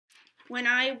When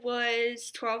I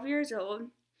was 12 years old,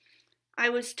 I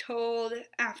was told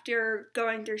after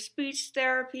going through speech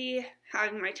therapy,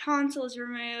 having my tonsils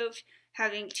removed,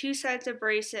 having 2 sets of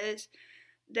braces,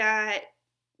 that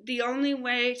the only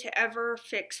way to ever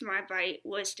fix my bite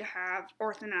was to have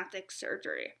orthodontic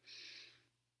surgery.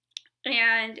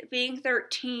 And being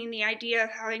 13, the idea of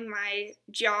having my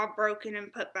jaw broken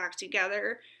and put back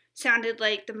together sounded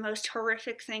like the most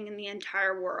horrific thing in the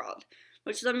entire world,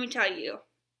 which, let me tell you,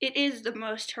 it is the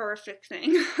most horrific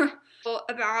thing. Well,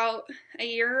 about a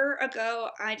year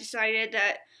ago, I decided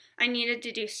that I needed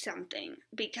to do something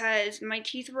because my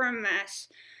teeth were a mess.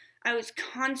 I was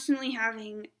constantly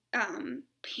having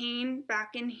pain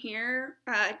back in here,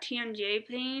 TMJ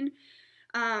pain.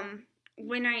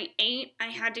 When I ate, I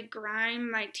had to grind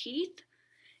my teeth,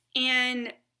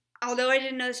 and although I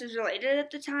didn't know this was related at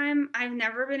the time, I've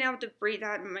never been able to breathe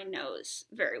out of my nose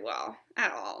very well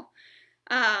at all,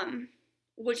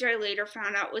 which I later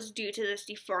found out was due to this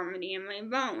deformity in my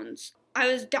bones. I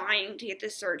was dying to get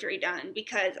this surgery done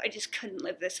because I just couldn't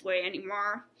live this way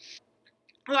anymore.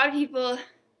 A lot of people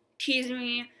teased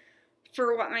me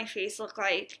for what my face looked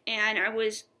like, and I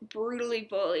was brutally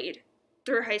bullied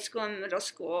through high school and middle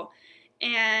school.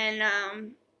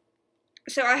 And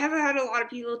so I have had a lot of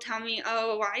people tell me,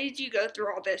 oh, why did you go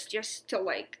through all this just to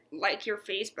like your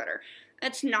face better?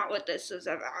 That's not what this is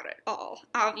about at all.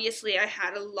 Obviously, I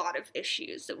had a lot of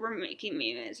issues that were making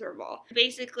me miserable.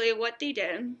 Basically, what they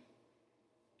did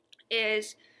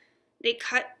is they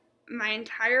cut my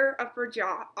entire upper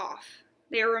jaw off.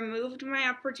 They removed my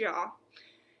upper jaw,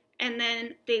 and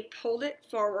then they pulled it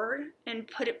forward and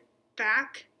put it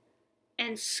back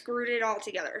and screwed it all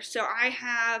together. So I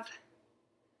have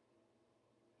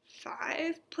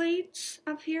 5 plates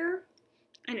up here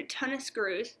and a ton of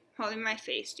screws holding my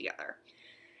face together.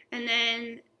 And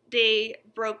then they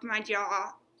broke my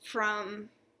jaw from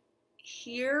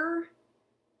here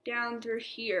down through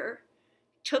here,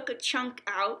 took a chunk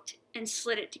out and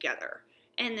slid it together,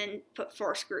 and then put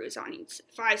 5 screws on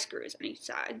each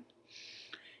side.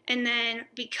 And then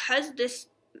because this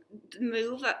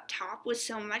move up top was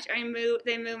so much, they moved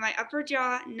my upper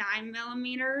jaw 9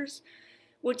 millimeters,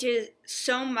 which is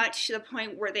so much to the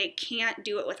point where they can't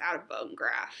do it without a bone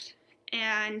graft.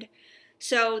 And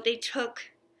so they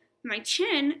took my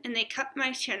chin and they cut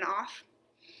my chin off.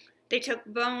 They took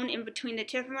bone in between the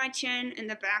tip of my chin and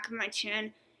the back of my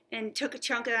chin and took a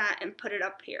chunk of that and put it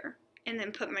up here, and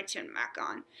then put my chin back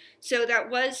on. So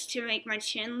that was to make my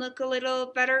chin look a little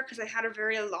better because I had a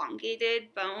very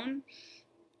elongated bone,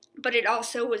 but it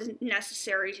also was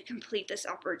necessary to complete this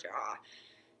upper jaw.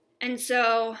 And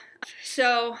so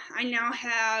I now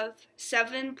have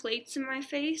 7 plates in my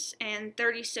face and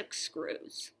 36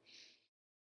 screws.